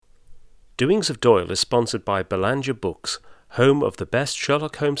Doings of Doyle is sponsored by Belanger Books, home of the best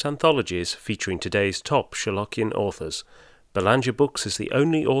Sherlock Holmes anthologies featuring today's top Sherlockian authors. Belanger Books is the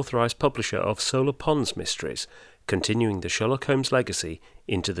only authorised publisher of Solar Ponds mysteries, continuing the Sherlock Holmes legacy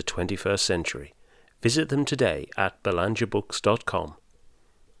into the 21st century. Visit them today at belangerbooks.com.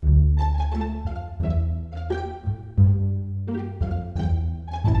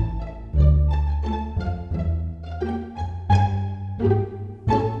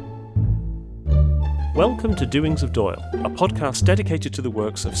 Welcome to Doings of Doyle, a podcast dedicated to the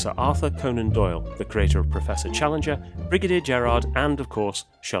works of Sir Arthur Conan Doyle, the creator of Professor Challenger, Brigadier Gerard, and, of course,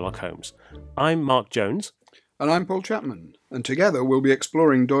 Sherlock Holmes. I'm Mark Jones. And I'm Paul Chapman, and together we'll be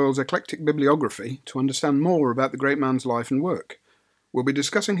exploring Doyle's eclectic bibliography to understand more about the great man's life and work. We'll be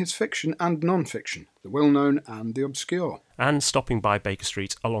discussing his fiction and non-fiction, the well-known and the obscure. And stopping by Baker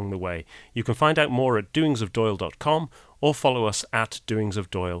Street along the way. You can find out more at doingsofdoyle.com or follow us at Doings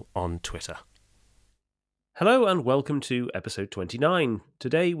of Doyle on Twitter. Hello and welcome to episode 29.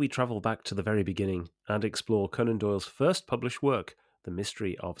 Today we travel back to the very beginning and explore Conan Doyle's first published work, The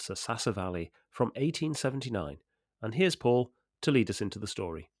Mystery of Sasassa Valley, from 1879. And here's Paul to lead us into the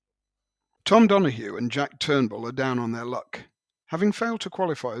story. Tom Donahue and Jack Turnbull are down on their luck. Having failed to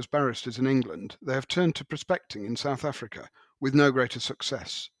qualify as barristers in England, they have turned to prospecting in South Africa, with no greater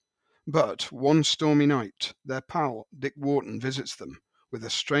success. But one stormy night, their pal Dick Wharton visits them, with a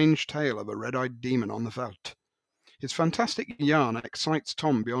strange tale of a red-eyed demon on the veldt. His fantastic yarn excites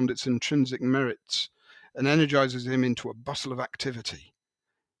Tom beyond its intrinsic merits and energizes him into a bustle of activity.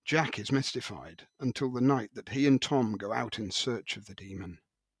 Jack is mystified until the night that he and Tom go out in search of the demon.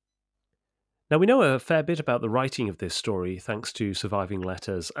 Now, we know a fair bit about the writing of this story thanks to surviving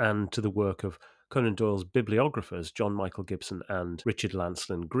letters and to the work of Conan Doyle's bibliographers, John Michael Gibson and Richard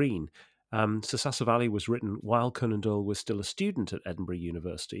Lancelyn Green. Sasassa Valley was written while Conan Doyle was still a student at Edinburgh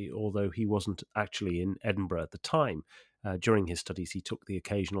University, although he wasn't actually in Edinburgh at the time. During his studies, he took the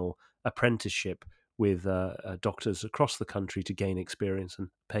occasional apprenticeship with doctors across the country to gain experience and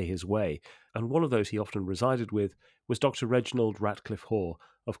pay his way. And one of those he often resided with was Dr. Reginald Ratcliffe Hoare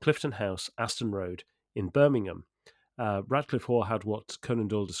of Clifton House, Aston Road in Birmingham. Ratcliffe Hoare had what Conan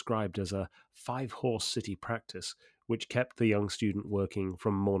Doyle described as a 5-horse city practice, which kept the young student working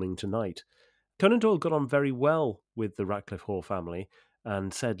from morning to night. Conan Doyle got on very well with the Ratcliffe Hoare family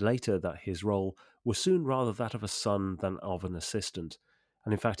and said later that his role was soon rather that of a son than of an assistant.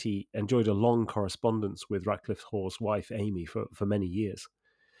 And in fact, he enjoyed a long correspondence with Ratcliffe Hoare's wife, Amy, for many years.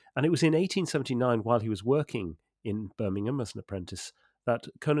 And it was in 1879, while he was working in Birmingham as an apprentice, that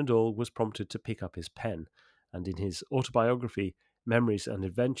Conan Doyle was prompted to pick up his pen. And in his autobiography, Memories and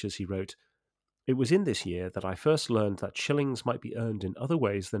Adventures, he wrote, "It was in this year that I first learned that shillings might be earned in other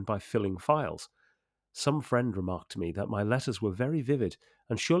ways than by filling files. Some friend remarked to me that my letters were very vivid,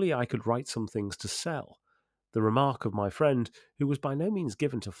 and surely I could write some things to sell. The remark of my friend, who was by no means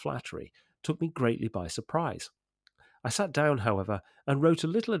given to flattery, took me greatly by surprise. I sat down, however, and wrote a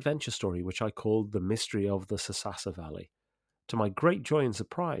little adventure story which I called The Mystery of the Sasassa Valley. To my great joy and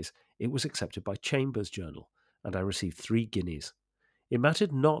surprise, it was accepted by Chambers' Journal, and I received 3 guineas. It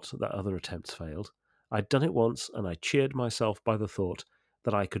mattered not that other attempts failed. I'd done it once, and I cheered myself by the thought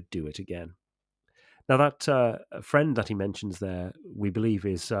that I could do it again." Now, that friend that he mentions there, we believe,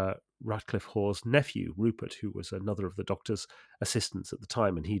 is Ratcliffe Hoare's nephew, Rupert, who was another of the doctor's assistants at the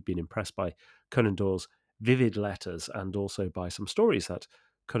time, and he'd been impressed by Conan Doyle's vivid letters and also by some stories that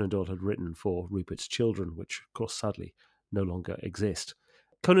Conan Doyle had written for Rupert's children, which, of course, sadly no longer exist.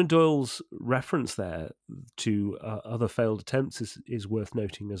 Conan Doyle's reference there to other failed attempts is worth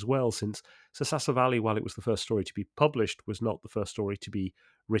noting as well, since Sasassa Valley, while it was the first story to be published, was not the first story to be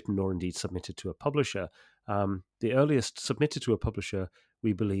written or indeed submitted to a publisher. The earliest submitted to a publisher,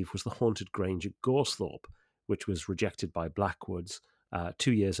 we believe, was The Haunted Grange at Goresthorpe, which was rejected by Blackwoods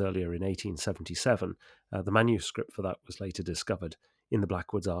 2 years earlier in 1877. The manuscript for that was later discovered in the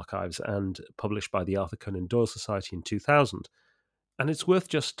Blackwoods archives and published by the Arthur Conan Doyle Society in 2000. And it's worth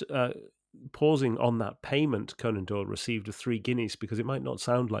just pausing on that payment Conan Doyle received of 3 guineas, because it might not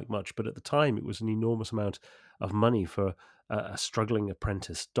sound like much, but at the time it was an enormous amount of money for a struggling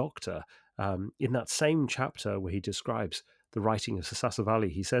apprentice doctor. In that same chapter where he describes the writing of Sasassa Valley,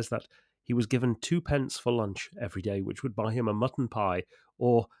 he says that he was given 2 pence for lunch every day, which would buy him a mutton pie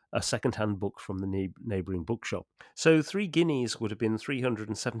or a second-hand book from the neighbouring bookshop. So 3 guineas would have been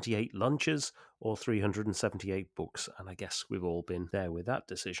 378 lunches or 378 books, and I guess we've all been there with that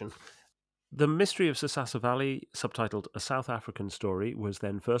decision. The Mystery of Sasassa Valley, subtitled A South African Story, was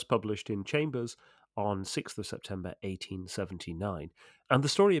then first published in Chambers on 6th of September 1879. And the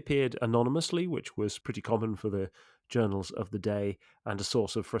story appeared anonymously, which was pretty common for the journals of the day and a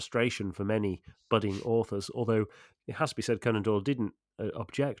source of frustration for many budding authors. Although it has to be said, Conan Doyle didn't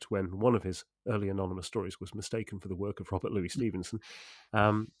object when one of his early anonymous stories was mistaken for the work of Robert Louis Stevenson.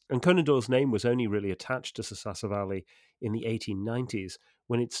 And Conan Doyle's name was only really attached to Sasassa Valley in the 1890s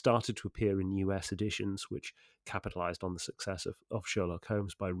when it started to appear in US editions, which capitalized on the success of Sherlock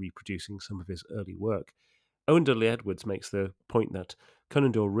Holmes by reproducing some of his early work. Owen Dudley Edwards makes the point that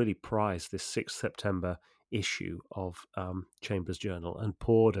Conan Doyle really prized this 6th September issue of Chambers' Journal and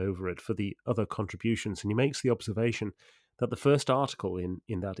pored over it for the other contributions. And he makes the observation that the first article in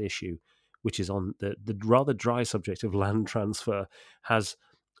that issue, which is on the rather dry subject of land transfer, has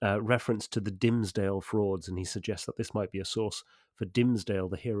reference to the Dimmesdale frauds, and he suggests that this might be a source for Dimmesdale,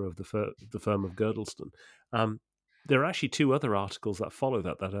 the hero of the firm of Girdleston. There are actually two other articles that follow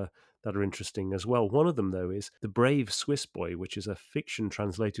that are interesting as well. One of them, though, is The Brave Swiss Boy, which is a fiction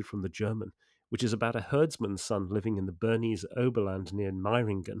translated from the German, which is about a herdsman's son living in the Bernese Oberland near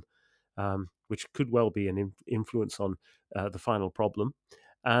Meiringen, which could well be an influence on the final problem.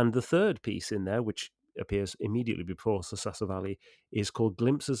 And the third piece in there, which appears immediately before Sasassa Valley, is called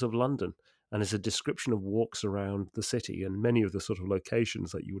Glimpses of London, and is a description of walks around the city and many of the sort of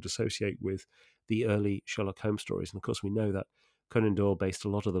locations that you would associate with the early Sherlock Holmes stories. And of course, we know that Conan Doyle based a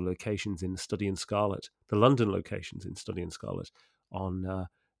lot of the locations in Study in Scarlet, the London locations in Study in Scarlet, on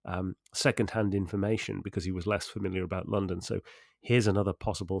second-hand information because he was less familiar about London. So here's another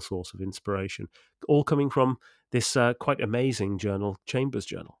possible source of inspiration, all coming from this quite amazing journal, Chambers'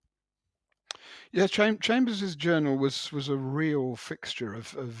 Journal. Yeah, Chambers' journal was a real fixture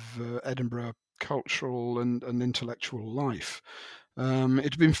of Edinburgh cultural and intellectual life. It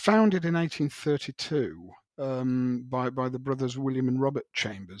had been founded in 1832 by the brothers William and Robert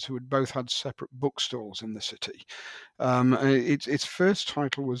Chambers, who had both had separate bookstores in the city. Its first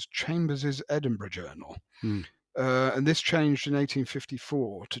title was Chambers' Edinburgh Journal. And this changed in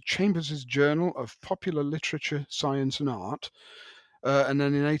 1854 to Chambers' Journal of Popular Literature, Science and Art, and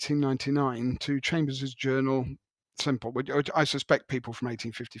then in 1899 to Chambers' Journal, simple, which I suspect people from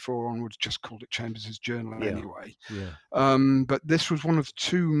 1854 onwards just called it Chambers' Journal anyway. Yeah. But this was one of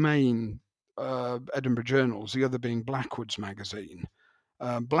two main Edinburgh journals, the other being Blackwood's magazine.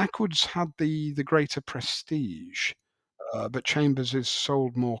 Blackwood's had the greater prestige, but Chambers'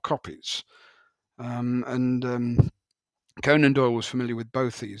 sold more copies. And Conan Doyle was familiar with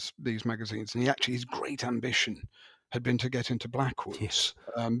both these magazines, and his great ambition had been to get into Blackwood's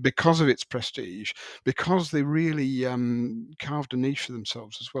because of its prestige, because they really carved a niche for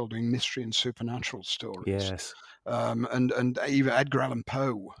themselves as well, doing mystery and supernatural stories. Yes. And even Edgar Allan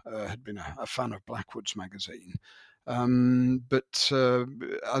Poe had been a fan of Blackwood's magazine. But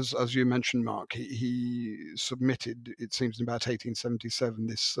as you mentioned, Mark, he submitted, it seems in about 1877,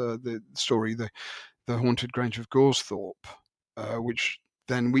 this the story, the Haunted Grange of Goresthorpe, which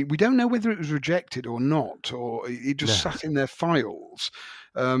then we don't know whether it was rejected or not, or it just sat in their files.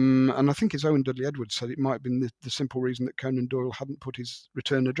 And I think as Owen Dudley Edwards said, it might have been the simple reason that Conan Doyle hadn't put his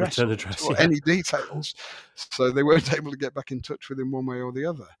return address or any details, so they weren't able to get back in touch with him one way or the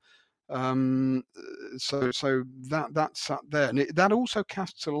other. So that sat there, and that also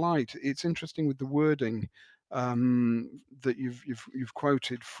casts a light. It's interesting with the wording that you've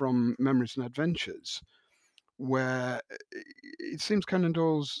quoted from Memories and Adventures, where it seems Conan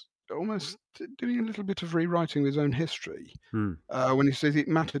Doyle's almost doing a little bit of rewriting of his own history. When he says it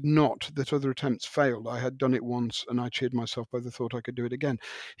mattered not that other attempts failed, I had done it once and I cheered myself by the thought I could do it again.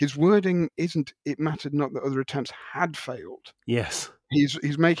 His wording isn't it mattered not that other attempts had failed. Yes.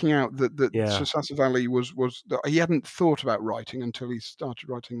 He's making out that Sasassa Valley was that he hadn't thought about writing until he started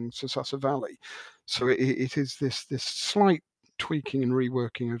writing Sasassa Valley. So it is this slight tweaking and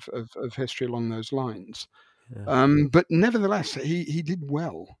reworking of history along those lines. But nevertheless, he did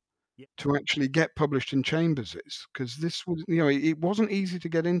well to actually get published in Chambers's, because this was, it wasn't easy to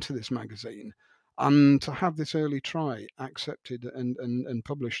get into this magazine, and to have this early try accepted and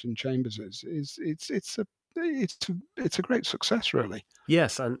published in Chambers's it's a great success, really.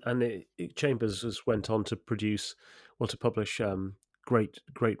 Yes, and Chambers went on to publish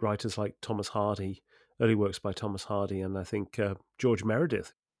great writers like Thomas Hardy, early works by Thomas Hardy, and I think George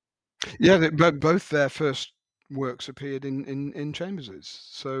Meredith. Yeah, both their first works appeared in Chambers's,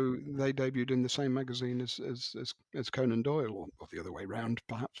 so they debuted in the same magazine as Conan Doyle, or the other way round,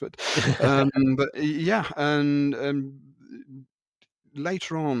 perhaps. But yeah, and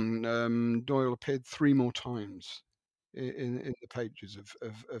later on, Doyle appeared 3 more times in the pages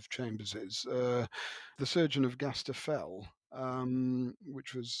of Chambers's. The Surgeon of Gaster Fell,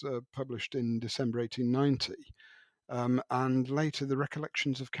 which was published in December 1890. And later, The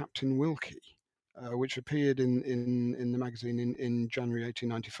Recollections of Captain Wilkie, which appeared in the magazine in January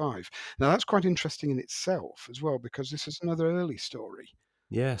 1895. Now, that's quite interesting in itself as well, because this is another early story.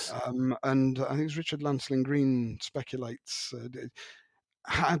 Yes. And I think it's Richard Lancelin Green speculates,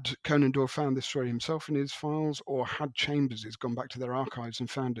 had Conan Doyle found this story himself in his files, or had Chambers's gone back to their archives and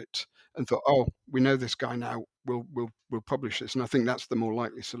found it and thought, "Oh, we know this guy now. We'll publish this." And I think that's the more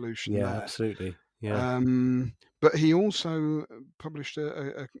likely solution Yeah, there. absolutely. Yeah. But he also published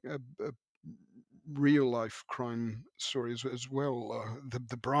a real life crime story as well,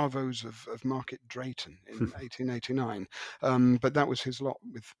 the Bravos of Market Drayton in 1889. But that was his lot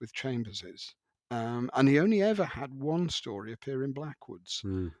with Chambers's. And he only ever had one story appear in Blackwoods,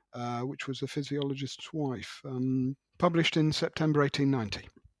 Hmm. which was The Physiologist's Wife, published in September 1890.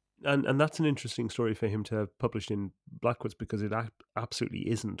 And that's an interesting story for him to have published in Blackwoods, because it absolutely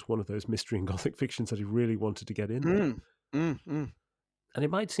isn't one of those mystery and gothic fictions that he really wanted to get in there. Mm, mm, mm. And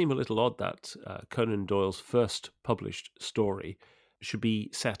it might seem a little odd that Conan Doyle's first published story should be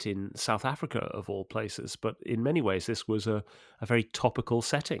set in South Africa, of all places, but in many ways this was a very topical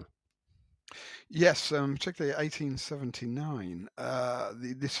setting. Yes, particularly 1879.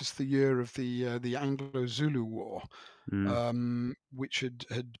 This is the year of the Anglo-Zulu War, Mm. which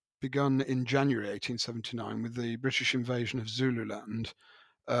had begun in January 1879 with the British invasion of Zululand,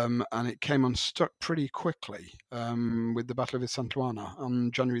 and it came unstuck pretty quickly with the Battle of Isandlwana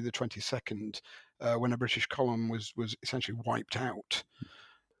on January the 22nd, when a British column was essentially wiped out.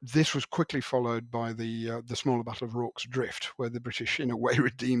 This was quickly followed by the smaller Battle of Rorke's Drift, where the British, in a way,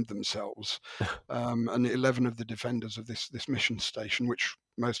 redeemed themselves, and 11 of the defenders of this mission station, which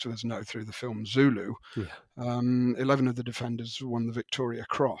most of us know through the film Zulu, Yeah. 11 of the defenders won the Victoria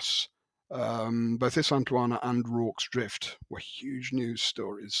Cross. Both Isandlwana and Rorke's Drift were huge news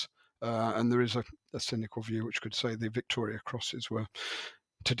stories, and there is a cynical view which could say the Victoria Crosses were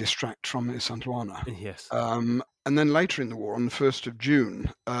to distract from Isandlwana. Yes. And then later in the war, on the 1st of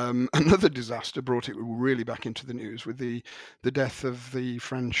June, another disaster brought it really back into the news with the death of the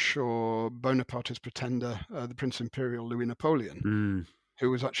French or Bonapartist pretender, the Prince Imperial Louis Napoleon, Mm. who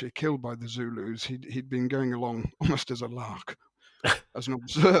was actually killed by the Zulus. He'd been going along almost as a lark, as an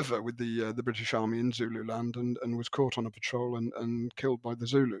observer with the British Army in Zululand, and was caught on a patrol and killed by the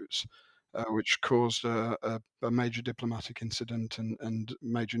Zulus. Which caused a major diplomatic incident and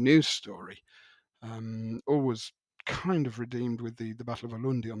major news story. All was kind of redeemed with the Battle of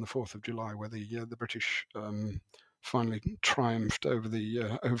Ulundi on the 4th of July, where the British finally triumphed over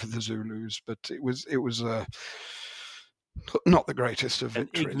the Zulus. But it was not the greatest of An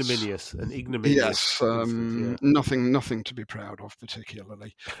victories. ignominious Yes, instance, yeah. nothing to be proud of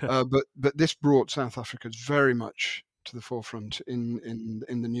particularly. But this brought South Africa very much to the forefront in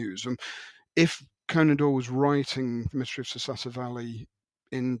the news. If Conan Doyle was writing The Mystery of Sasasa Valley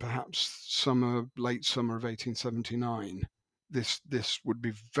in perhaps late summer of 1879, this would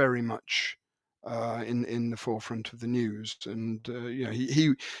be very much in the forefront of the news, and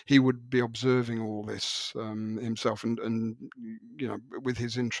he would be observing all this himself, and with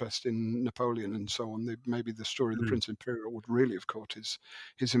his interest in Napoleon and so on, maybe the story of the Mm. Prince Imperial would really have caught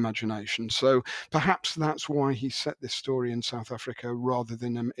his imagination. So perhaps that's why he set this story in South Africa rather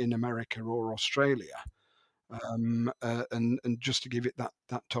than in America or Australia, and just to give it that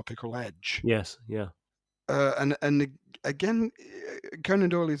topical edge. Yes, yeah. And again, Conan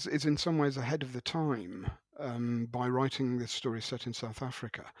Doyle is in some ways ahead of the time by writing this story set in South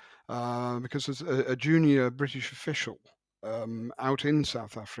Africa, because as a junior British official out in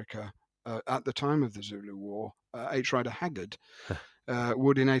South Africa at the time of the Zulu War, H. Rider Haggard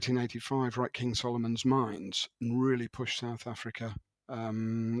would in 1885 write King Solomon's Mines and really push South Africa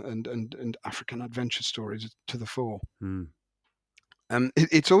and African adventure stories to the fore. Mm.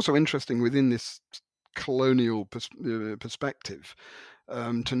 It's also interesting within this colonial perspective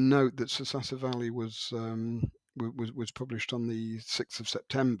to note that Sasasa Valley was published on the 6th of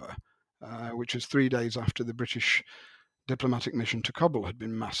September, which is 3 days after the British diplomatic mission to Kabul had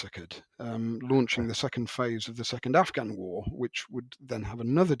been massacred, launching the second phase of the Second Afghan War, which would then have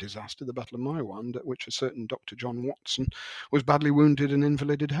another disaster, the Battle of Maiwand, at which a certain Dr. John Watson was badly wounded and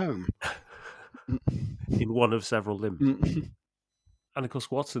invalided home. In one of several limbs. Mm. And of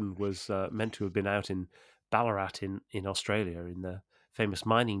course, Watson was meant to have been out in Ballarat in Australia, in the famous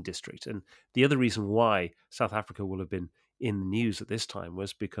mining district. And the other reason why South Africa will have been in the news at this time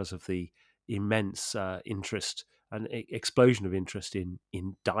was because of the immense interest and explosion of interest in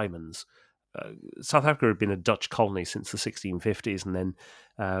diamonds. South Africa had been a Dutch colony since the 1650s, and then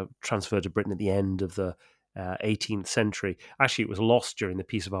transferred to Britain at the end of the 18th century. Actually, it was lost during the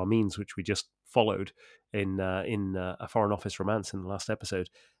Peace of Amiens, which we just followed in A Foreign Office Romance in the last episode.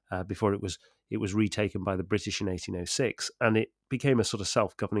 before it was retaken by the British in 1806, and it became a sort of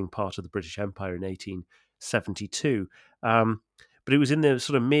self-governing part of the British Empire in 1872. But it was in the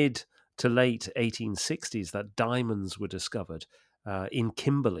sort of mid to late 1860s that diamonds were discovered in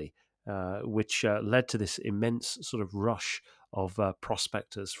Kimberley, which led to this immense sort of rush of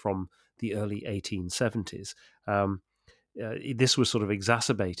prospectors from the early 1870s. This was sort of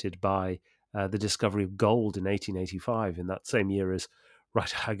exacerbated by the discovery of gold in 1885, in that same year as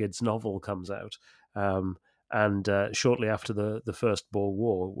Rider Haggard's novel comes out, and shortly after the First Boer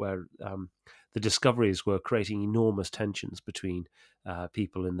War, where the discoveries were creating enormous tensions between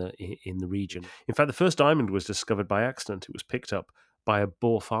people in the region. In fact, the first diamond was discovered by accident. It was picked up by a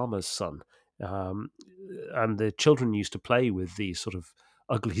Boer farmer's son, and the children used to play with these sort of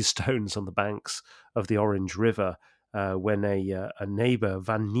ugly stones on the banks of the Orange River when a neighbour,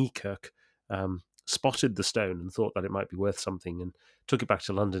 Van Niekerk, spotted the stone and thought that it might be worth something, and took it back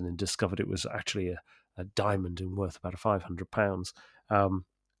to London and discovered it was actually a diamond and worth about £500.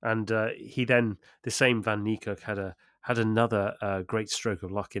 And he then, the same Van Niekerk, had another great stroke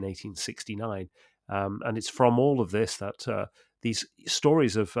of luck in 1869, and it's from all of this that these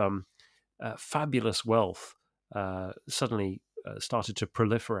stories of fabulous wealth suddenly started to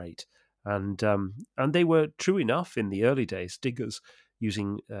proliferate, and they were true enough in the early days. Diggers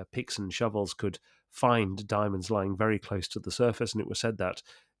using picks and shovels could find diamonds lying very close to the surface, and it was said that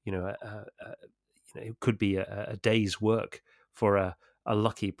it could be a day's work for a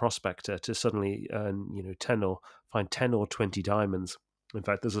lucky prospector to suddenly earn 10 or 20 diamonds. In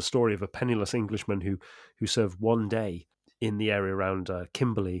fact, there's a story of a penniless Englishman who served one day in the area around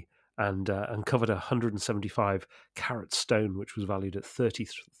Kimberley and uncovered a 175 carat stone, which was valued at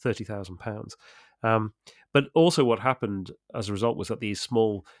 £30,000. But also, what happened as a result was that these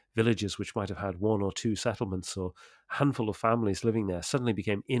small villages, which might have had one or two settlements or a handful of families living there, suddenly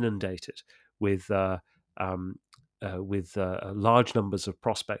became inundated with large numbers of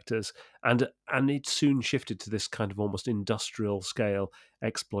prospectors, and it soon shifted to this kind of almost industrial scale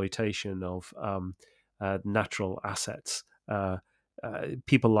exploitation of natural assets.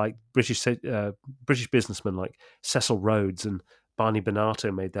 People like British businessmen like Cecil Rhodes and Barney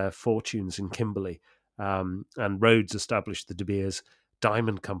Bonato made their fortunes in Kimberley, and Rhodes established the De Beers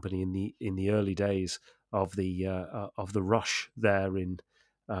Diamond Company in the early days of the rush there in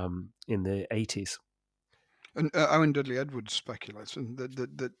the 80s. And Owen Dudley Edwards speculates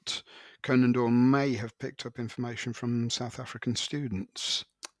that Conan Doyle may have picked up information from South African students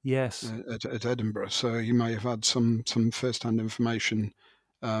Yes. at Edinburgh, so he may have had some first-hand information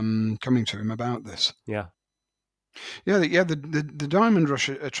coming to him about this. Yeah. The Diamond Rush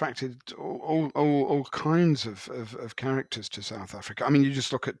attracted all kinds of characters to South Africa. I mean, you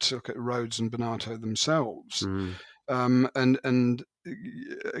just look at Rhodes and Bonato themselves, and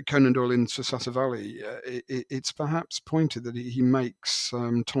Conan Doyle in Sasasa Valley. It's perhaps pointed that he makes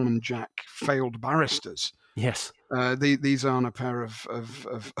Tom and Jack failed barristers. Yes. These aren't a pair of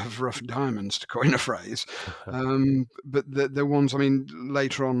rough diamonds, to coin a phrase, but they're ones. I mean,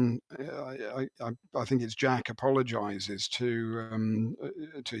 later on, I think it's Jack apologises to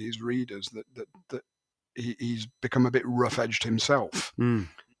his readers that he's become a bit rough-edged himself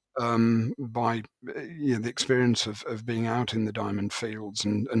by the experience of being out in the diamond fields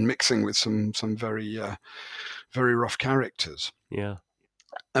and mixing with some very very rough characters. Yeah.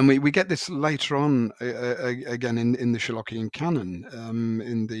 And we get this later on again in the Sherlockian canon,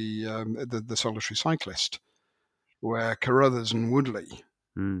 in the Solitary Cyclist, where Carruthers and Woodley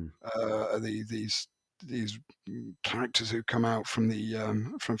are these characters who come out from the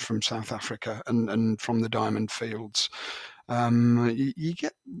from South Africa and from the diamond fields. You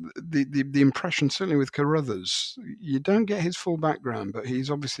get the impression, certainly with Carruthers, you don't get his full background, but he's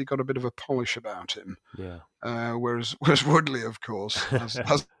obviously got a bit of a polish about him. Yeah. Whereas Woodley, of course,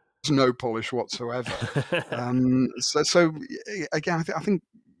 has no polish whatsoever. So again, I think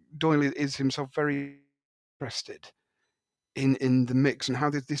Doyle is himself very interested in the mix and how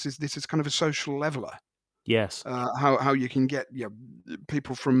this is kind of a social leveler. Yes. How you can get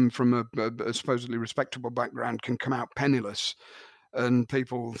people from a supposedly respectable background can come out penniless, and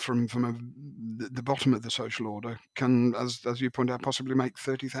people from the bottom of the social order can, as you point out, possibly make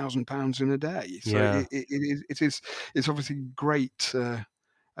 £30,000 in a day. So Yeah. it's obviously great,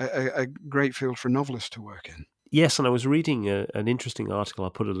 a great field for a novelist to work in. Yes, and I was reading an interesting article.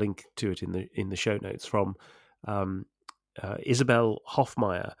 I'll put a link to it in the show notes from Isabel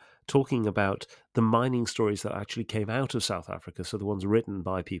Hofmeyr, talking about the mining stories that actually came out of South Africa. So the ones written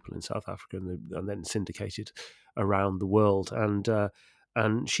by people in South Africa and then syndicated around the world.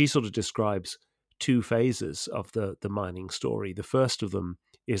 And she sort of describes two phases of the mining story. The first of them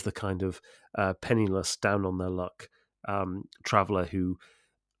is the kind of penniless, down on their luck traveller who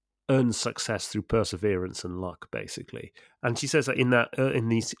earns success through perseverance and luck, basically. And she says that in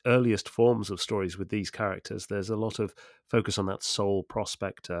these earliest forms of stories with these characters, there's a lot of focus on that sole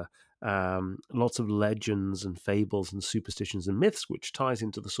prospector, lots of legends and fables and superstitions and myths, which ties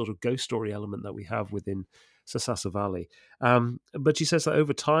into the sort of ghost story element that we have within Sasasa Valley. But she says that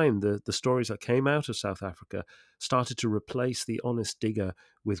over time, the stories that came out of South Africa started to replace the honest digger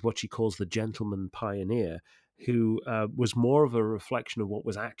with what she calls the gentleman pioneer, who was more of a reflection of what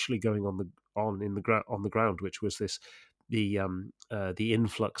was actually going on the ground, which was the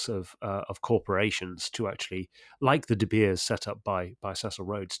influx of corporations to actually, like the De Beers set up by Cecil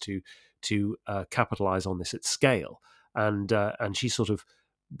Rhodes, to capitalize on this at scale, and she sort of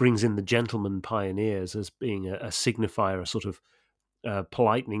brings in the gentleman pioneers as being a signifier, a sort of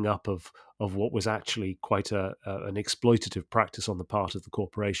politening up of what was actually quite an exploitative practice on the part of the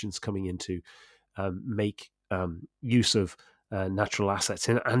corporations coming in to make use of natural assets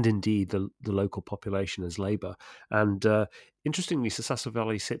and indeed the local population as labour. And interestingly, Sasasa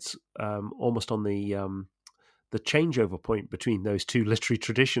Valley sits almost on the changeover point between those two literary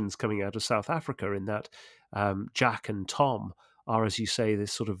traditions coming out of South Africa, in that Jack and Tom are, as you say,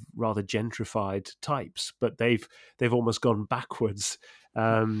 this sort of rather gentrified types, but they've almost gone backwards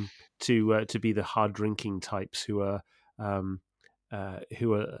to be the hard drinking types who are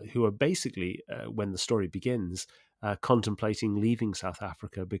basically, when the story begins, contemplating leaving South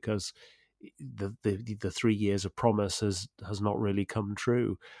Africa because the 3 years of promise has not really come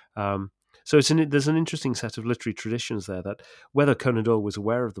true. So there's an interesting set of literary traditions there that, whether Conan Doyle was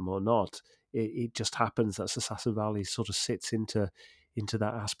aware of them or not, it just happens that Sasasa Valley sort of sits into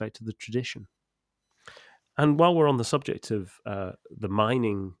that aspect of the tradition. And while we're on the subject of the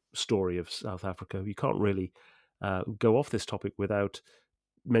mining story of South Africa, you can't really go off this topic without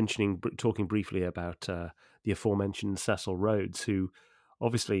talking briefly about the aforementioned Cecil Rhodes, who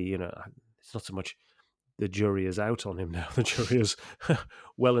obviously, it's not so much the jury is out on him now. The jury is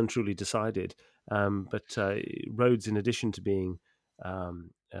well and truly decided. But Rhodes, in addition to being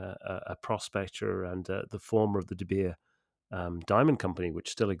a prospector and the former of the De Beer Diamond Company,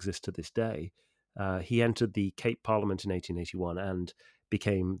 which still exists to this day, he entered the Cape Parliament in 1881 and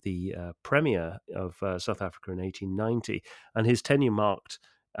became the Premier of South Africa in 1890. And his tenure marked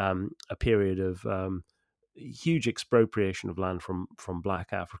a period of huge expropriation of land from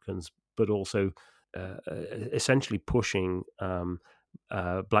black Africans, but also essentially pushing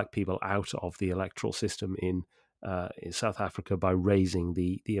black people out of the electoral system in South Africa by raising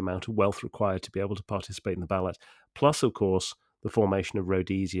the amount of wealth required to be able to participate in the ballot. Plus, of course, the formation of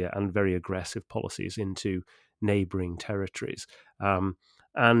Rhodesia and very aggressive policies into neighbouring territories.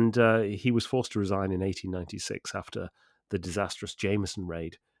 And he was forced to resign in 1896 after the disastrous Jameson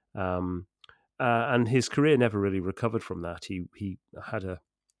raid. And his career never really recovered from that. He had a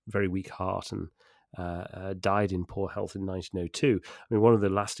very weak heart and died in poor health in 1902. I mean, one of the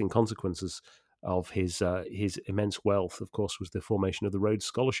lasting consequences of his immense wealth, of course, was the formation of the Rhodes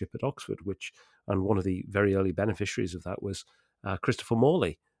Scholarship at Oxford, and one of the very early beneficiaries of that was Christopher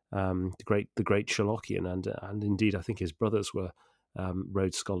Morley, the great Sherlockian, and indeed I think his brothers were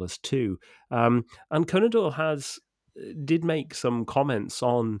Rhodes scholars too. And Conan Doyle did make some comments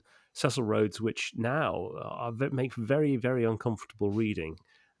on Cecil Rhodes, which now make very, very uncomfortable reading.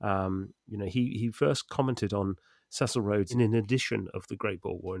 He first commented on Cecil Rhodes in an edition of the Great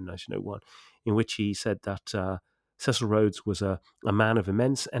Boer War in 1901, in which he said that Cecil Rhodes was a man of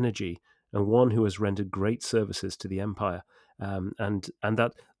immense energy and one who has rendered great services to the empire, and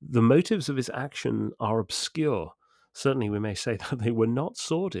that the motives of his action are obscure. Certainly, we may say that they were not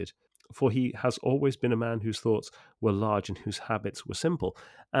sordid, for he has always been a man whose thoughts were large and whose habits were simple.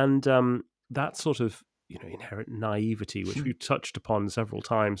 And that sort of inherent naivety, which we've touched upon several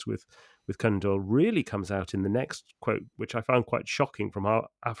times with Conan Doyle, really comes out in the next quote, which I found quite shocking, from Our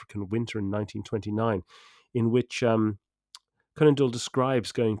African Winter in 1929, in which Conan Doyle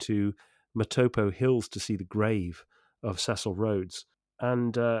describes going to Matopo Hills to see the grave of Cecil Rhodes.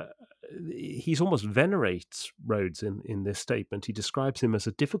 And he almost venerates Rhodes in this statement. He describes him as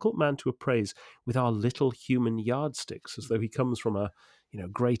a difficult man to appraise with our little human yardsticks, as though he comes from a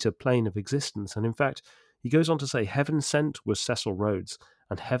greater plane of existence. And in fact, he goes on to say, heaven sent was Cecil Rhodes,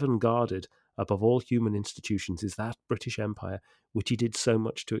 and heaven guarded above all human institutions is that British Empire which he did so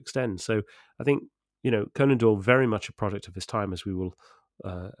much to extend. So I think Conan Doyle, very much a product of his time, as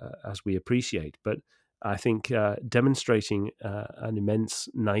we appreciate, but I think demonstrating an immense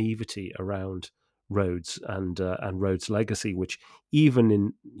naivety around Rhodes and Rhodes' legacy, which even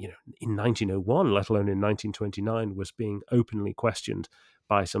in 1901, let alone in 1929, was being openly questioned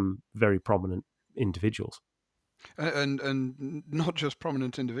by some very prominent individuals. And not just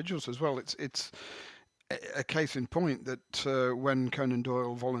prominent individuals as well. It's a case in point that when Conan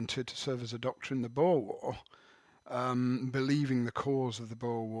Doyle volunteered to serve as a doctor in the Boer War, believing the cause of the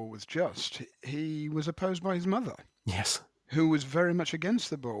Boer War was just, he was opposed by his mother, Yes. who was very much against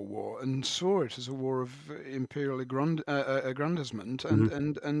the Boer War and saw it as a war of imperial aggrandizement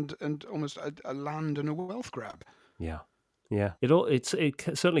and almost a land and a wealth grab. Yeah, yeah. It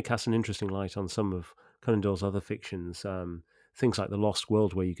certainly casts an interesting light on some of Conan Doyle's other fictions. Things like The Lost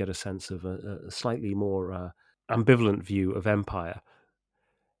World, where you get a sense of a slightly more ambivalent view of empire.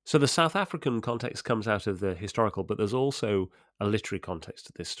 So the South African context comes out of the historical, but there's also a literary context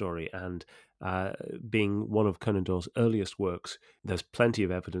to this story. And being one of Conan Doyle's earliest works, there's plenty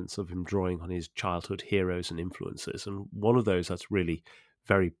of evidence of him drawing on his childhood heroes and influences. And one of those that's really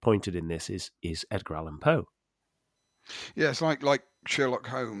very pointed in this is Edgar Allan Poe. Yeah, it's like Sherlock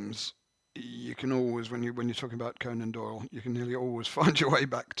Holmes. You can always, when you're talking about Conan Doyle, you can nearly always find your way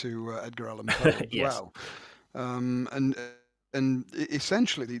back to Edgar Allan Poe as Yes. well. And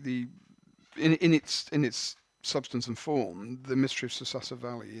essentially, in its substance and form, the Mystery of Sasassa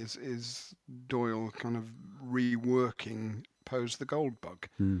Valley is Doyle kind of reworking Poe's The Gold Bug.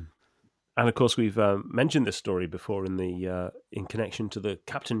 And of course, we've mentioned this story before in connection to the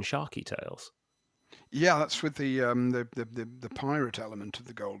Captain Sharkey tales. Yeah, that's with the pirate element of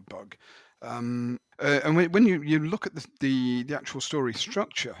the Gold Bug. And when you look at the actual story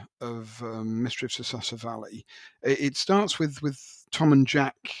structure of Mystery of Sasassa Valley, it starts with Tom and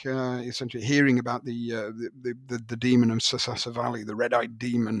Jack essentially hearing about the demon of Sasassa Valley, the red-eyed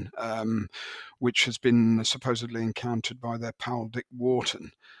demon, which has been supposedly encountered by their pal Dick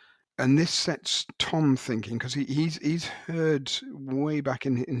Wharton. And this sets Tom thinking, because he's heard way back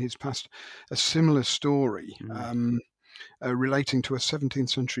in his past a similar story relating to a 17th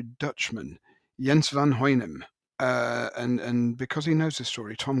century Dutchman, Jens van Hoynem. And because he knows this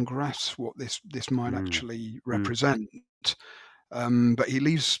story, Tom grasps what this might actually represent. But he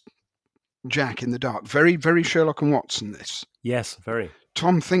leaves Jack in the dark. Very, very Sherlock and Watson, this. Yes, very.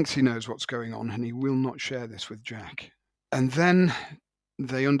 Tom thinks he knows what's going on, and he will not share this with Jack. And then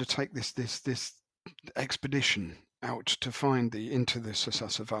they undertake this expedition out to find into the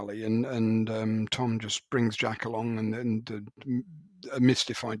Sasassa Valley, and Tom just brings Jack along, and a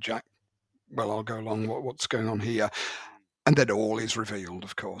mystified Jack, well, I'll go along. What's going on here? And then all is revealed,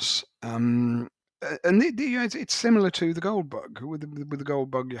 of course. And it's similar to the Gold Bug. With the Gold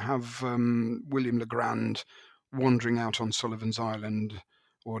Bug, you have William Legrand wandering out on Sullivan's Island,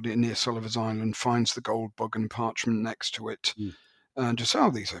 or near Sullivan's Island, finds the Gold Bug and parchment next to it. And just,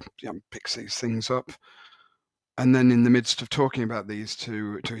 these are, picks these things up. And then in the midst of talking about these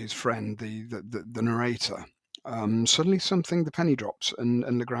to his friend, the narrator, suddenly the penny drops,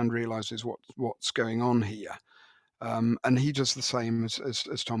 and Legrand realizes what's going on here. And he does the same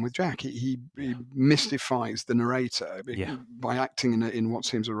as Tom with Jack. He mystifies the narrator by acting in what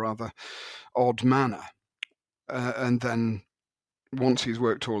seems a rather odd manner. And then once he's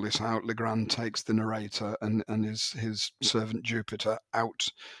worked all this out, Legrand takes the narrator and his servant Jupiter out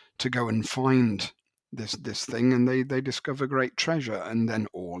to go and find this thing, and they discover great treasure, and then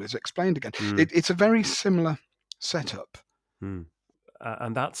all is explained again. It's a very similar setup. And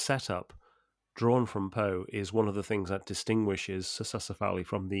that setup, drawn from Poe, is one of the things that distinguishes Sasassa Valley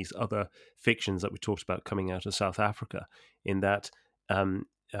from these other fictions that we talked about coming out of South Africa, in that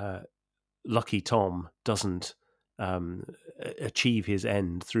Lucky Tom doesn't achieve his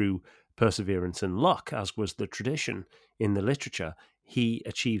end through perseverance and luck, as was the tradition in the literature. He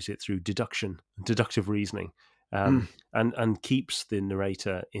achieves it through deductive reasoning, and keeps the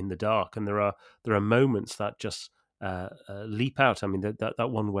narrator in the dark. And there are moments that just leap out. I mean, that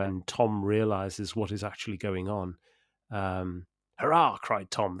one when Tom realizes what is actually going on. "Hurrah!" cried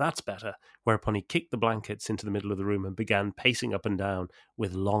Tom, "that's better." Whereupon he kicked the blankets into the middle of the room and began pacing up and down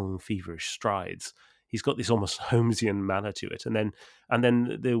with long, feverish strides. He's got this almost Holmesian manner to it, and then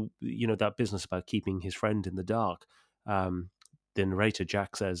that business about keeping his friend in the dark. The narrator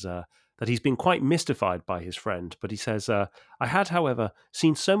Jack says that he's been quite mystified by his friend, but he says, "I had, however,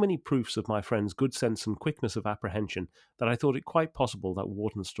 seen so many proofs of my friend's good sense and quickness of apprehension that I thought it quite possible that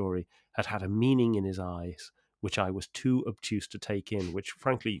Wharton's story had a meaning in his eyes, which I was too obtuse to take in," which,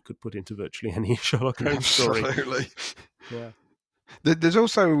 frankly, you could put into virtually any Sherlock Holmes story. Absolutely. Yeah. There's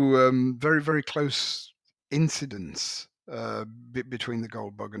also very, very close incidents between the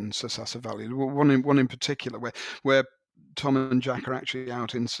Gold Bug and Sasassa Valley. One in particular where Tom and Jack are actually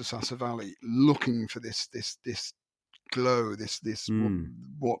out in Sasassa Valley looking for this glow, this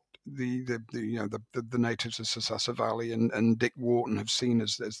what the natives of Sasassa Valley and Dick Wharton have seen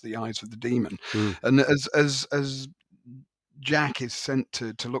as the eyes of the demon. Mm. And as Jack is sent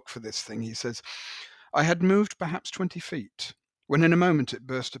to look for this thing, he says, "I had moved perhaps 20 feet, when in a moment it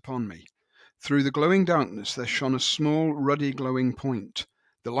burst upon me. Through the glowing darkness there shone a small, ruddy glowing point,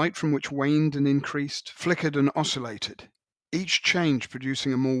 the light from which waned and increased, flickered and oscillated, each change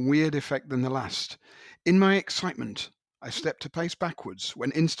producing a more weird effect than the last. In my excitement, I stepped a pace backwards,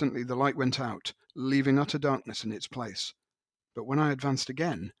 when instantly the light went out, leaving utter darkness in its place. But when I advanced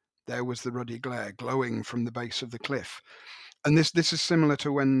again, there was the ruddy glare glowing from the base of the cliff." And this is similar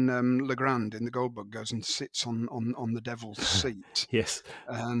to when Legrand in the Goldbug goes and sits on the devil's seat, Yes.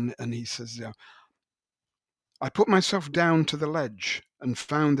 and he says, "I put myself down to the ledge and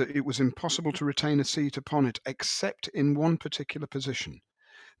found that it was impossible to retain a seat upon it except in one particular position.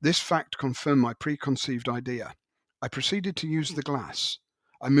 This fact confirmed my preconceived idea. I proceeded to use the glass.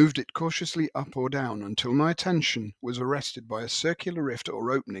 I moved it cautiously up or down until my attention was arrested by a circular rift or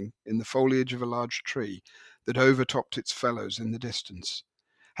opening in the foliage of a large tree that overtopped its fellows in the distance.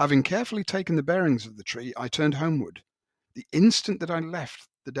 Having carefully taken the bearings of the tree, I turned homeward. The instant that I left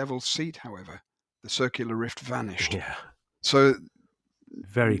the devil's seat, however, the circular rift vanished." Yeah. So,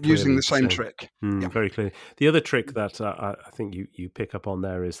 Very using clearly the the same same. trick. Yeah. Very clearly. The other trick that I think you pick up on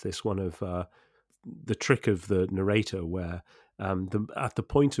there is this one of the trick of the narrator, where at the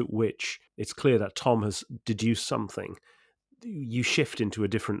point at which it's clear that Tom has deduced something, you shift into a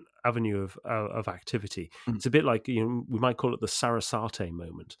different avenue of activity. Mm. It's a bit like, we might call it the Sarasate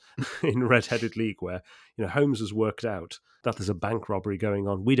moment in Red-Headed League, where Holmes has worked out that there's a bank robbery going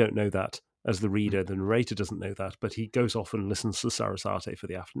on. We don't know that as the reader. The narrator doesn't know that, but he goes off and listens to Sarasate for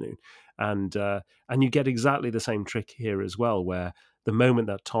the afternoon, and you get exactly the same trick here as well, where the moment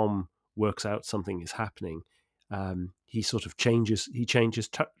that Tom works out something is happening, he sort of changes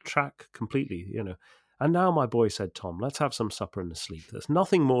track completely. "And now, my boy," said Tom, "let's have some supper and a sleep. There's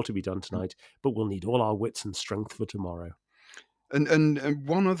nothing more to be done tonight, but we'll need all our wits and strength for tomorrow." And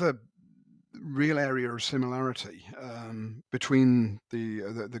one other real area of similarity between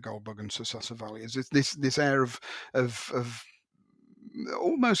the Goldbug and Sasassa Valley is this air of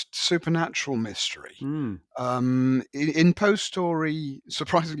almost supernatural mystery. Mm. In Poe's story,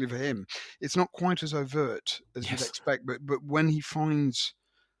 surprisingly for him, it's not quite as overt as you'd Yes. expect. But when he finds,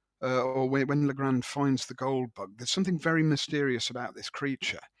 or when Legrand finds the Goldbug, there's something very mysterious about this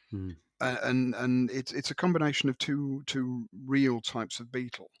creature. Mm. And it's a combination of two real types of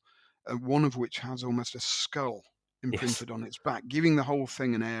beetle, one of which has almost a skull Yes. imprinted on its back, giving the whole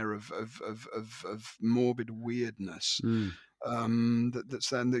thing an air of morbid weirdness. Mm. That's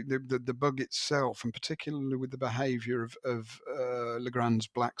then the bug itself, and particularly with the behaviour of Legrand's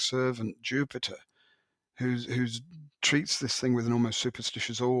black servant Jupiter, who's treats this thing with an almost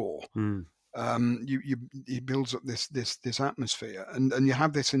superstitious awe. Mm. He builds up this atmosphere, and you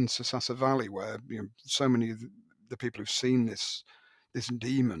have this in Sasassa Valley, where so many of the people who've seen this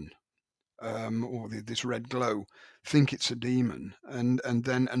demon, or this red glow, think it's a demon,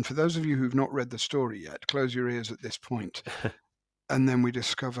 and for those of you who've not read the story yet, close your ears at this point, and then we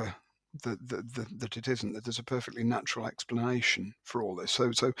discover that it isn't. That there's a perfectly natural explanation for all this.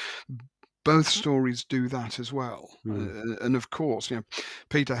 So both stories do that as well. Mm. And of course,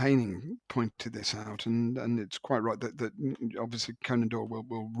 Peter Haining pointed this out, and it's quite right that obviously Conan Doyle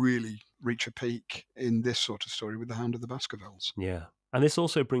will really reach a peak in this sort of story with The Hound of the Baskervilles. Yeah. And this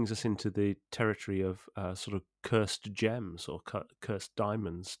also brings us into the territory of sort of cursed gems or cursed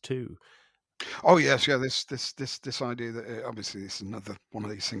diamonds too. Oh yes, yeah. This idea that obviously this is another one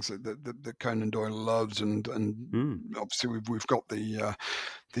of these things that Conan Doyle loves, and Mm. obviously we've got the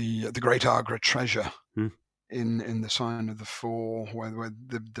Great Agra treasure Mm. in the Sign of the Four, where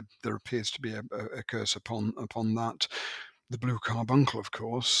there appears to be a curse upon that. The Blue Carbuncle, of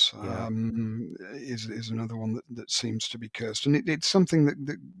course, Yeah. is another one that seems to be cursed, and it's something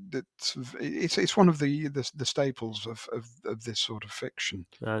it's one of the staples of this sort of fiction.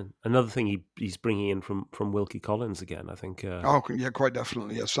 Another thing he's bringing in from Wilkie Collins again, I think. Oh, yeah, quite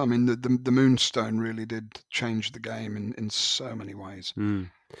definitely. Yes, I mean the Moonstone really did change the game in so many ways.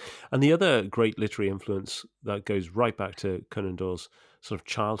 Mm. And the other great literary influence that goes right back to Conan Doyle's sort of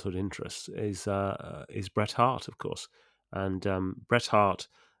childhood interests is Bret Harte, of course. And Bret Harte,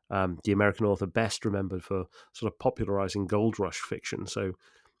 the American author best remembered for sort of popularizing gold rush fiction. So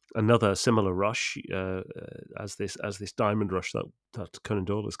another similar rush as this diamond rush that Conan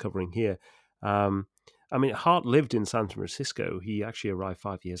Doyle is covering here. I mean, Hart lived in San Francisco. He actually arrived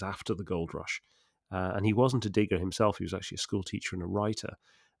 5 years after the gold rush, and he wasn't a digger himself. He was actually a school teacher and a writer.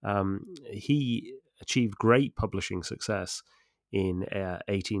 He achieved great publishing success in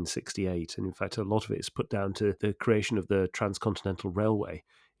 1868. And in fact, a lot of it is put down to the creation of the Transcontinental Railway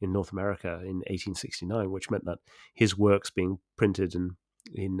in North America in 1869, which meant that his works being printed in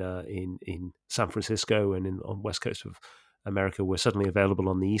San Francisco and on the west coast of America were suddenly available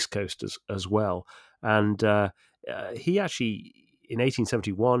on the East Coast as well. And he actually, in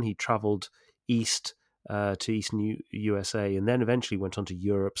 1871, he traveled east to eastern USA, and then eventually went on to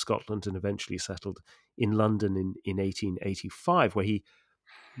Europe, Scotland, and eventually settled in London in 1885, where he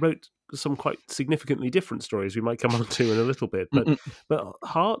wrote some quite significantly different stories we might come on to in a little bit. But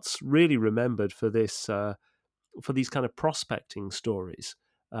Hart's really remembered for this for these kind of prospecting stories.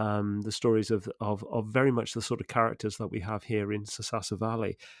 The stories of very much the sort of characters that we have here in Sasasa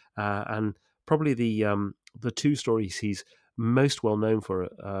Valley, and probably the two stories he's most well known for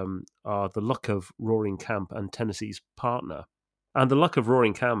are The Luck of Roaring Camp and Tennessee's Partner. And The Luck of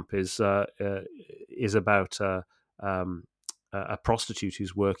Roaring Camp is about a prostitute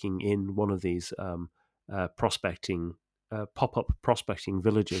who's working in one of these prospecting pop-up prospecting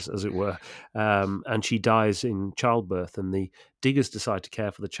villages, as it were, and she dies in childbirth, and the diggers decide to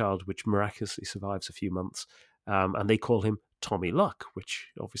care for the child, which miraculously survives a few months, and they call him Tommy Luck, which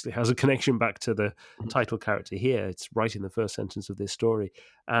obviously has a connection back to the title character here. It's right in the first sentence of this story.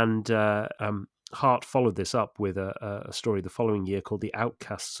 And Hart followed this up with a story the following year called The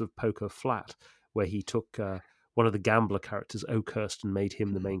Outcasts of Poker Flat, where he took one of the gambler characters, Oakhurst, and made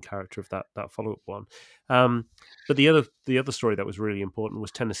him the main character of that follow-up one. But the other story that was really important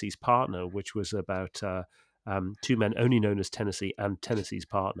was Tennessee's Partner, which was about two men only known as Tennessee and Tennessee's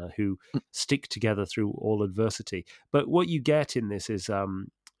Partner, who stick together through all adversity. But what you get in this is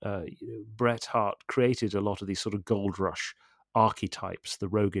Bret Harte created a lot of these sort of gold rush archetypes: the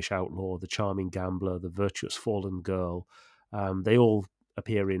roguish outlaw, the charming gambler, the virtuous fallen girl. They all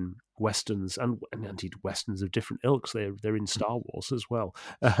appear in westerns and indeed westerns of different ilks. They're in Star Wars as well,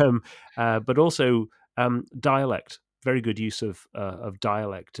 but also dialect. Very good use of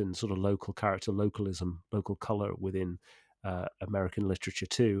dialect and sort of local character, localism, local color within American literature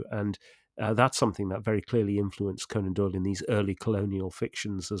too. And that's something that very clearly influenced Conan Doyle in these early colonial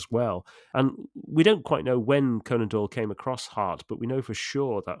fictions as well. And we don't quite know when Conan Doyle came across Harte, but we know for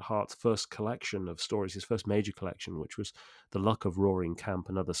sure that Harte's first collection of stories, his first major collection, which was The Luck of Roaring Camp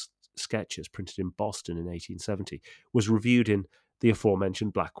and Other Sketches, printed in Boston in 1870, was reviewed in the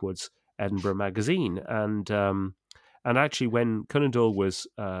aforementioned Blackwood's Edinburgh Magazine. And actually, when Conan Doyle was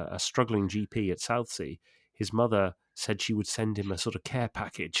a struggling GP at Southsea, his mother said she would send him a sort of care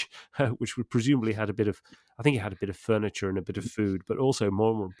package, which would presumably had a bit of, I think it had a bit of furniture and a bit of food, but also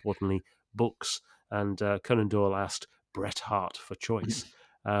more importantly, books. And Conan Doyle asked Bret Harte for choice.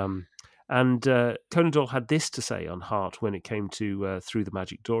 And Conan Doyle had this to say on Harte when it came to Through the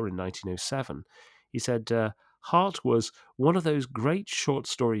Magic Door in 1907. He said, Harte was one of those great short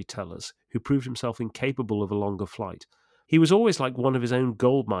storytellers who proved himself incapable of a longer flight. He was always like one of his own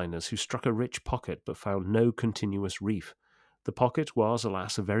gold miners who struck a rich pocket but found no continuous reef. The pocket was,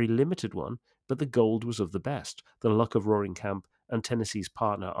 alas, a very limited one, but the gold was of the best. The Luck of Roaring Camp and Tennessee's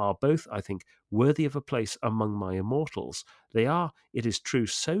Partner are both, I think, worthy of a place among my immortals. They are, it is true,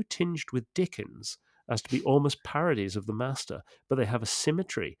 so tinged with Dickens as to be almost parodies of the master, but they have a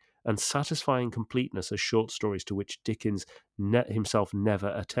symmetry and satisfying completeness as short stories to which Dickens himself never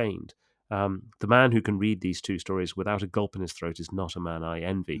attained. The man who can read these two stories without a gulp in his throat is not a man I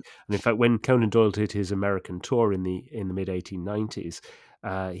envy. And in fact, when Conan Doyle did his American tour in the mid 1890s,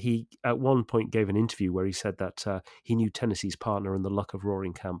 he at one point gave an interview where he said that he knew Tennessee's Partner and The Luck of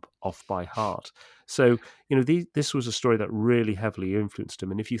Roaring Camp off by heart. So, this was a story that really heavily influenced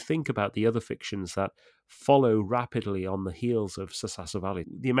him. And if you think about the other fictions that follow rapidly on the heels of Sasasa Valley,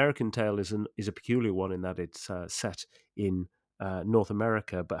 The American Tale is a peculiar one in that it's set in North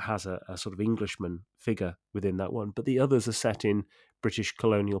America, but has a sort of Englishman figure within that one. But the others are set in British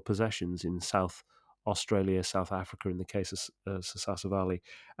colonial possessions in South Australia, South Africa, in the case of Sasasa Valley.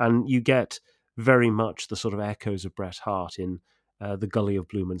 And you get very much the sort of echoes of Bret Harte in The Gully of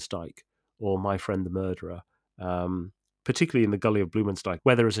Blumenstyke or My Friend the Murderer, particularly in The Gully of Blumenstyke,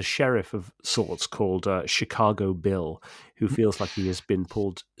 where there is a sheriff of sorts called Chicago Bill, who feels like he has been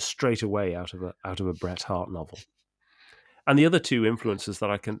pulled straight away out of a Bret Harte novel. And the other two influences that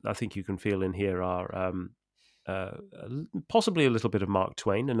I think you can feel in here are possibly a little bit of Mark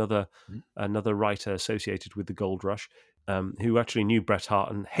Twain, another writer associated with the Gold Rush, who actually knew Bret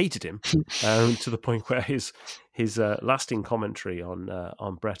Harte and hated him to the point where his lasting commentary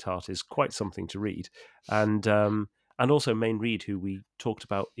on Bret Harte is quite something to read, and also Mayne Reid, who we talked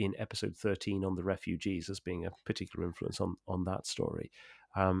about in episode 13 on the refugees as being a particular influence on that story.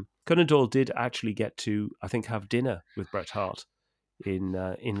 Conan Doyle did actually get to, I think, have dinner with Bret Harte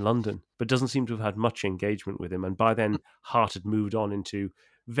in London, but doesn't seem to have had much engagement with him. And by then, Hart had moved on into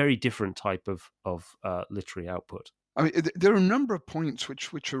very different type of literary output. I mean, there are a number of points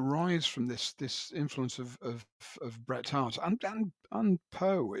which arise from this influence of Bret Harte and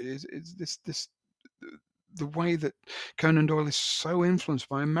Poe is this the way that Conan Doyle is so influenced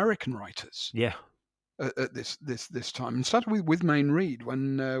by American writers Yeah. at this time. And started with Mayne Reid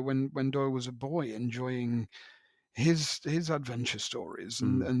when Doyle was a boy, enjoying his adventure stories,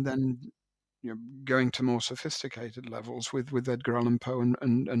 Mm. and then going to more sophisticated levels with Edgar Allan Poe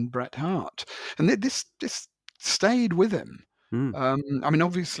and Bret Harte, and this stayed with him. Mm. I mean,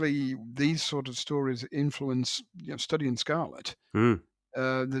 obviously, these sort of stories influence Study in Scarlet. Mm.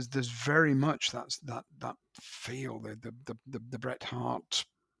 There's very much that feel, the Bret Harte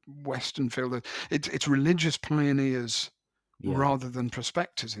Western feel. That it's religious pioneers Yeah. rather than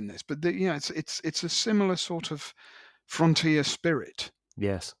prospectors in this, but it's a similar sort of frontier spirit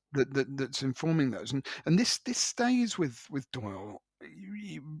Yes. that's informing those, and this stays with Doyle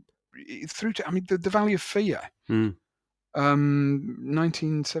through to, I mean, the Valley of Fear, Mm.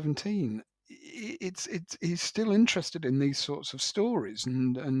 1917. It's he's still interested in these sorts of stories,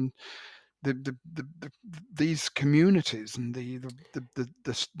 and these communities, and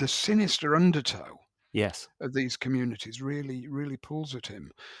the sinister undertow Yes. of these communities really pulls at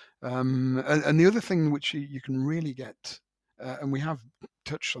him. And the other thing which you can really get, and we have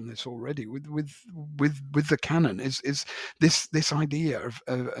touched on this already with the canon, is this idea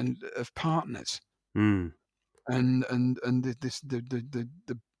of partners, Mm. and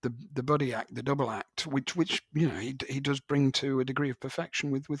the buddy act, the double act, which he does bring to a degree of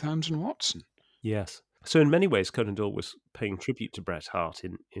perfection with Holmes and Watson. Yes. So in many ways, Conan Doyle was paying tribute to Bret Harte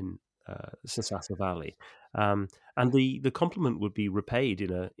in Sasassa Valley, and the compliment would be repaid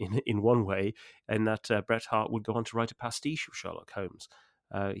in one way, in that Bret Harte would go on to write a pastiche of Sherlock Holmes.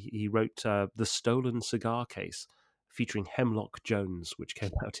 He wrote The Stolen Cigar Case, featuring Hemlock Jones, which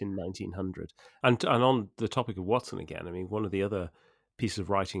came out in 1900. And on the topic of Watson again, I mean, one of the other pieces of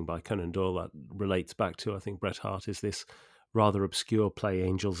writing by Conan Doyle that relates back to, I think, Bret Harte is this rather obscure play,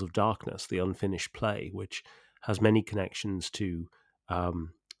 Angels of Darkness, the unfinished play, which has many connections to A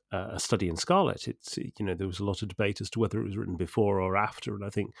Study in Scarlet. It's, there was a lot of debate as to whether it was written before or after, and I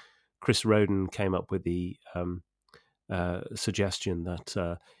think Chris Roden came up with the suggestion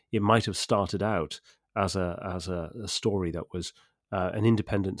that it might have started out as a story that was an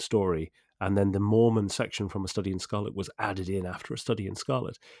independent story, and then the Mormon section from A Study in Scarlet was added in after A Study in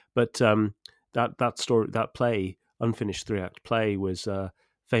Scarlet. But that story, that play, unfinished three-act play, was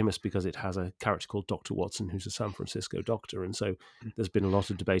famous because it has a character called Dr. Watson, who's a San Francisco doctor, and so there's been a lot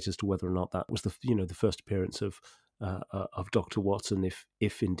of debate as to whether or not that was the first appearance of Dr. Watson,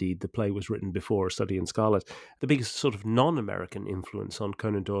 if indeed the play was written before A Study in Scarlet. The biggest sort of non-American influence on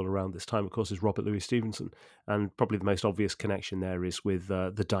Conan Doyle around this time, of course, is Robert Louis Stevenson, and probably the most obvious connection there is with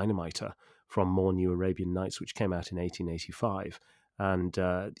The Dynamiter from More New Arabian Nights, which came out in 1885. And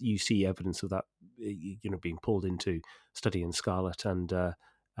you see evidence of that, being pulled into Study in Scarlet, and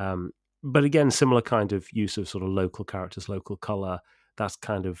but again, similar kind of use of sort of local characters, local color, that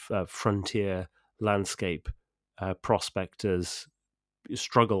kind of frontier landscape, prospectors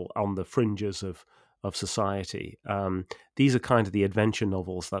struggle on the fringes of society. These are kind of the adventure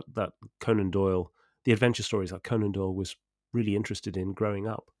novels that Conan Doyle, the adventure stories that Conan Doyle was really interested in growing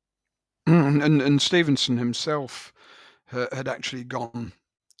up. And Stevenson himself had actually gone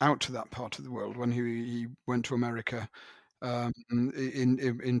out to that part of the world when he went to America,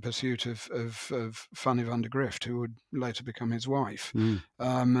 in pursuit of Fanny van der Grift, who would later become his wife. Mm.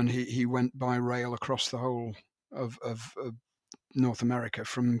 And he went by rail across the whole of North America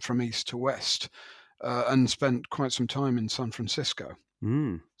from east to west, and spent quite some time in San Francisco,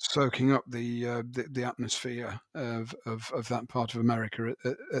 Mm. soaking up the atmosphere of that part of America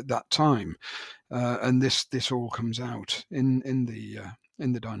at that time. And this all comes out in the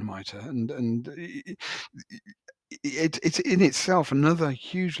Dynamiter, and it's in itself another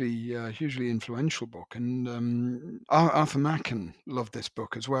hugely influential book. And Arthur Machen loved this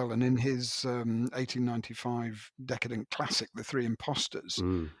book as well. And in his 1895 decadent classic, The Three Impostors,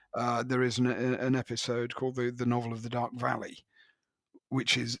 Mm. there is an episode called the Novel of the Dark Valley,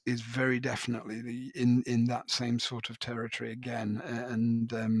 which is very definitely in that same sort of territory again,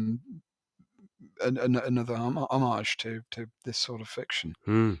 and another homage to this sort of fiction.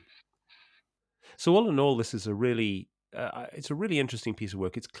 Mm. So all in all, this is it's a really interesting piece of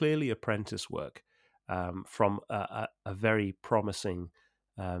work. It's clearly apprentice work from a very promising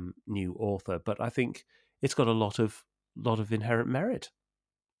new author, but I think it's got a lot of inherent merit.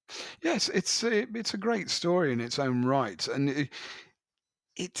 Yes, it's a great story in its own right, and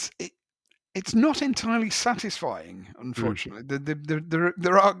it's it's not entirely satisfying, Mm. unfortunately.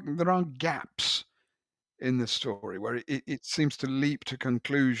 There are gaps in the story where it seems to leap to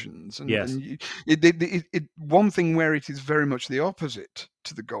conclusions, Yes. one thing where it is very much the opposite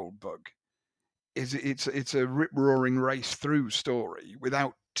to the Gold Bug is it's a rip roaring race through story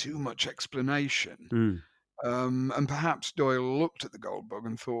without too much explanation. Mm. And perhaps Doyle looked at the Gold Bug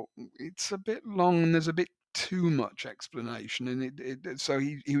and thought, it's a bit long and there's a bit too much explanation, and so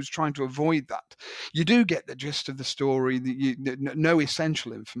he was trying to avoid that. You do get the gist of the story. No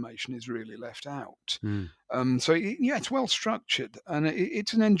essential information is really left out. Mm. So yeah, it's well structured and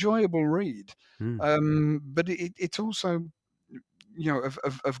it's an enjoyable read. Mm. But it's also,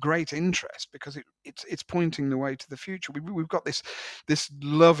 of great interest because it's pointing the way to the future. We've got this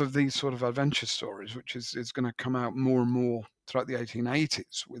love of these sort of adventure stories, which is going to come out more and more throughout the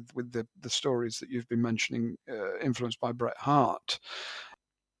 1880s with the stories that you've been mentioning, influenced by Bret Harte,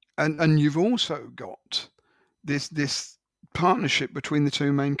 and you've also got this partnership between the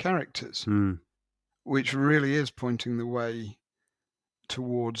two main characters, Mm. which really is pointing the way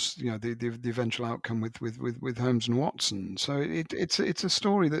towards the eventual outcome with Holmes and Watson. So it's a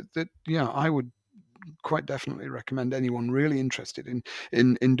story that yeah, I would quite definitely recommend anyone really interested in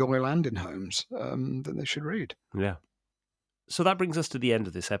Doyle and in Holmes, that they should read. Yeah. So that brings us to the end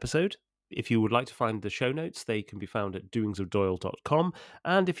of this episode. If you would like to find the show notes, they can be found at doingsofdoyle.com.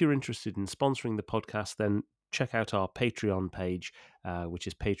 And if you're interested in sponsoring the podcast, then check out our Patreon page, which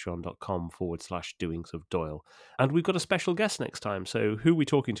is patreon.com/doingsofdoyle. And we've got a special guest next time. So who are we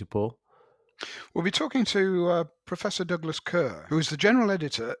talking to, Paul? We'll be talking to Professor Douglas Kerr, who is the general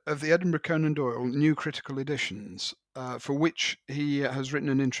editor of the Edinburgh Conan Doyle New Critical Editions, for which he has written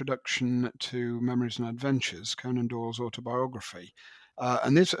an introduction to Memories and Adventures, Conan Doyle's autobiography.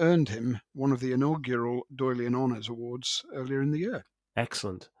 And this earned him one of the inaugural Doylean Honours Awards earlier in the year.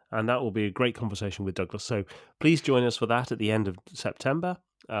 Excellent. And that will be a great conversation with Douglas. So please join us for that at the end of September.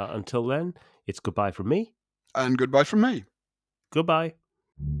 Until then, it's goodbye from me. And goodbye from me. Goodbye.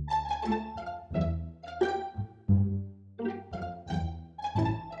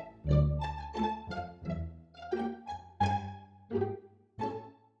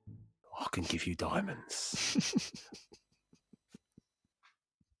 I can give you diamonds.